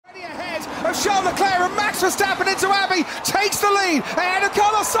Charles Leclerc, and Max Verstappen into Abbey, takes the lead ahead of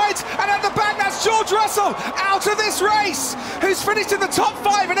Carlos Sainz, and at the back that's George Russell out of this race, who's finished in the top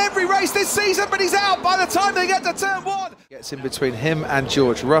 5 in every race this season, but he's out by the time they get to turn 1. Gets in between him and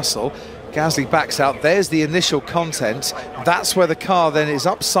George Russell. Gasly backs out. There's the initial content. That's where the car then is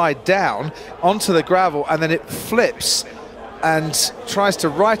upside down onto the gravel, and then it flips and tries to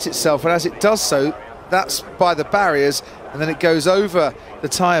right itself, and as it does so, that's by the barriers, and then it goes over the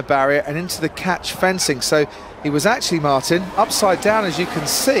tyre barrier and into the catch fencing. So he was actually, Martin, upside down, as you can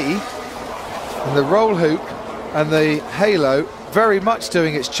see, and the roll hoop and the halo very much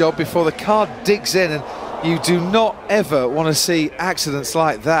doing its job before the car digs in, and you do not ever want to see accidents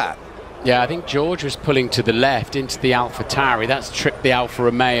like that. Yeah, I think George was pulling to the left into the AlphaTauri. That's tripped the Alfa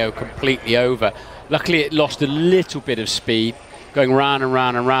Romeo completely over. Luckily, it lost a little bit of speed, going round and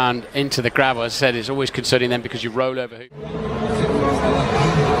round and round into the gravel. As I said, it's always concerning them because you roll over.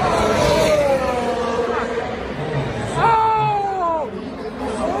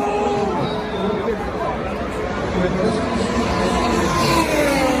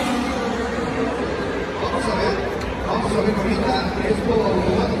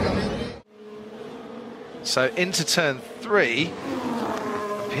 So into turn 3,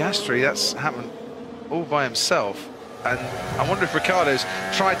 Piastri, that's happened all by himself, and I wonder if Ricciardo's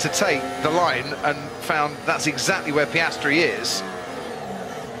tried to take the line and found that's exactly where Piastri is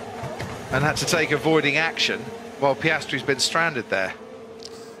and had to take avoiding action while Piastri's been stranded there.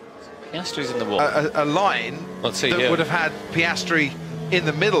 Piastri's in the wall. A line that would have had Piastri in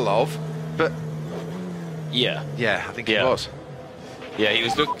the middle of, but yeah, I think he was. Yeah, he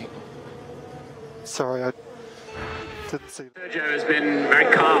was looking. Sorry, I didn't see. Sergio has been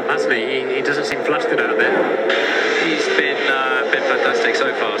very calm, hasn't he? He doesn't seem flustered out there. He's been fantastic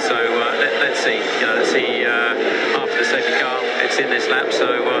so far. So let's see. Let's see after the safety car, it's in this lap. So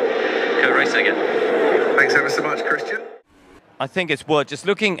go racing again. Thanks ever so much, Christian. I think it's worth just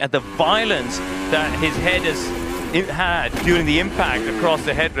looking at the violence that his head has had during the impact across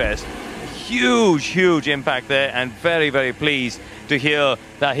the headrest. Huge impact there, and very pleased to hear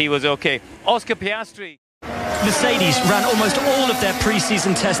that he was okay. Oscar Piastri. Mercedes ran almost all of their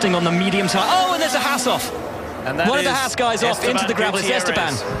pre-season testing on the medium tire. Oh, and there's a Haas off. And that one of the Haas guys off into the gravel. It's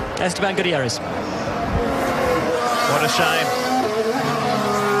Esteban Gutierrez. What a shame.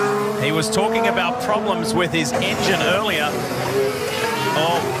 He was talking about problems with his engine earlier.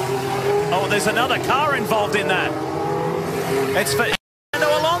 Oh, there's another car involved in that. It's for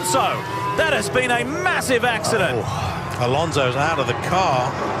Fernando Alonso. That has been a massive accident. Oh, Alonso's out of the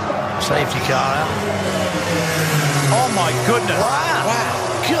car. Safety car out. Oh my goodness. Wow.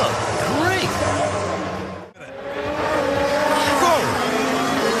 Good grief.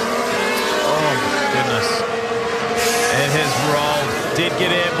 Oh my goodness. It has rolled. Did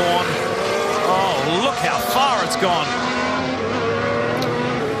get airborne. Oh, look how far it's gone.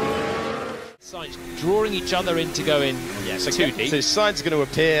 Sainz drawing each other into going too deep. So Sainz is going to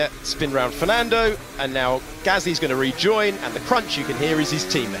appear, spin round Fernando, and now Gasly's going to rejoin, and the crunch you can hear is his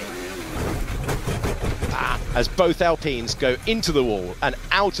teammate. As both Alpines go into the wall and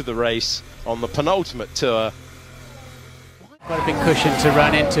out of the race on the penultimate tour. Quite a big cushion to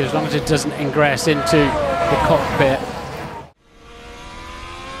run into as long as it doesn't ingress into the cockpit.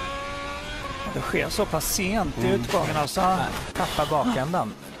 Det sker så pass sent i utgången, alltså han tappar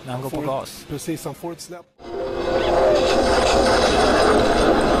bakändan när han går på gas. Precis, han får ett släpp.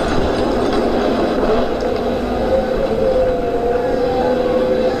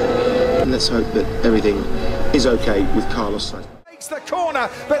 Let's hope that everything is okay with Carlos Sainz. Takes the corner,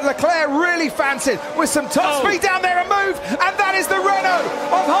 but Leclerc really fancied with some top speed down there and move, and that is the Renault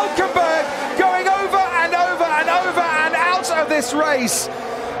of Hulkenberg going over and over and over and out of this race.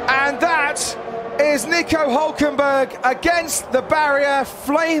 And that is Nico Hulkenberg against the barrier,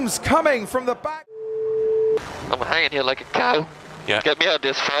 flames coming from the back. I'm hanging here like a cow. Yeah. Get me out of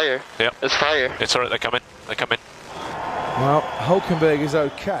this fire. Yeah. There's fire. It's all right, they're coming. They're coming. Well, Hulkenberg is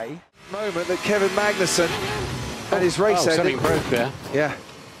okay. Moment that Kevin Magnussen and his race ended. Something broke there. Yeah.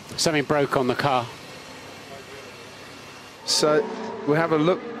 Something broke on the car. So we'll have a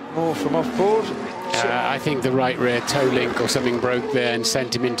look more from off board. I think the right rear toe link or something broke there and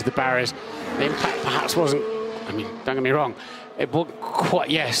sent him into the barriers. The impact perhaps wasn't, I mean, don't get me wrong, it wasn't quite,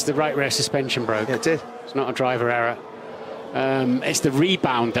 yes, the right rear suspension broke. Yeah, it did. It's not a driver error. It's the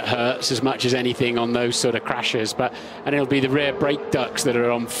rebound that hurts as much as anything on those sort of crashes, and it'll be the rear brake ducts that are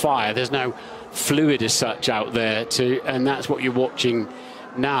on fire. There's no fluid as such out there, and that's what you're watching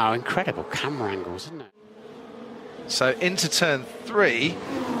now. Incredible camera angles, isn't it? So into turn 3,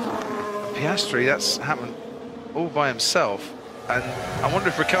 Piastri, that's happened all by himself, And I wonder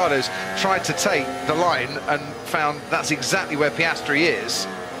if Ricciardo's tried to take the line and found that's exactly where Piastri is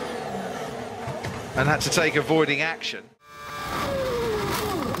and had to take avoiding action.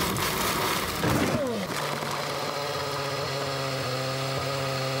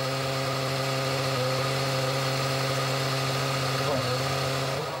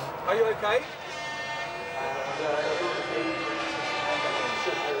 Are you okay?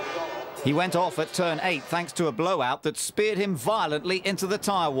 He went off at turn 8 thanks to a blowout that speared him violently into the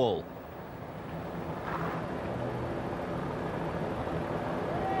tyre wall.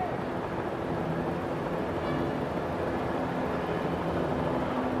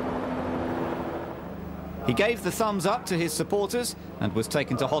 He gave the thumbs up to his supporters and was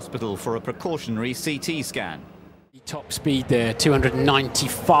taken to hospital for a precautionary CT scan. Top speed there,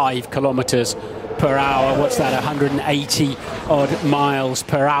 295 kilometres per hour. What's that, 180 odd miles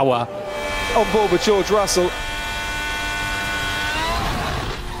per hour. On board with George Russell.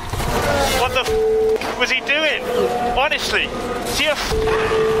 What the f was he doing? Honestly, see a f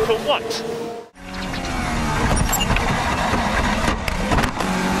for what?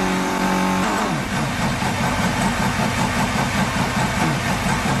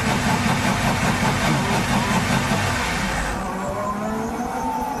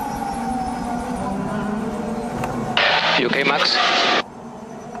 You okay, Max?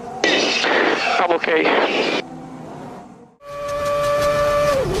 I'm okay.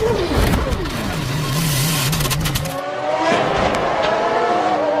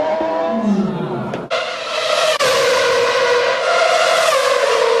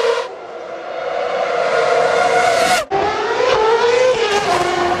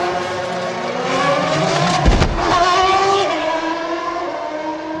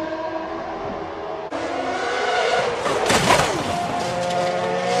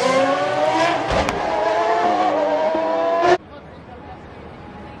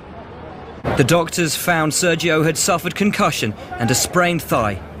 The doctors found Sergio had suffered concussion and a sprained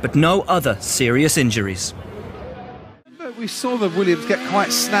thigh, but no other serious injuries. We saw the Williams get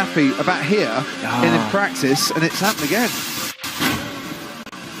quite snappy about here in practice, and it's happened again.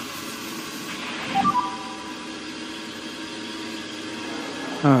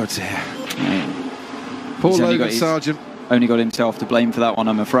 Oh dear. Poor Logan Sargent. Only got himself to blame for that one,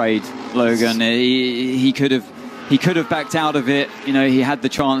 I'm afraid. Logan, he could have backed out of it. You know, he had the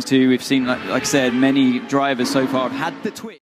chance to. We've seen, like I said, many drivers so far have had the twitch.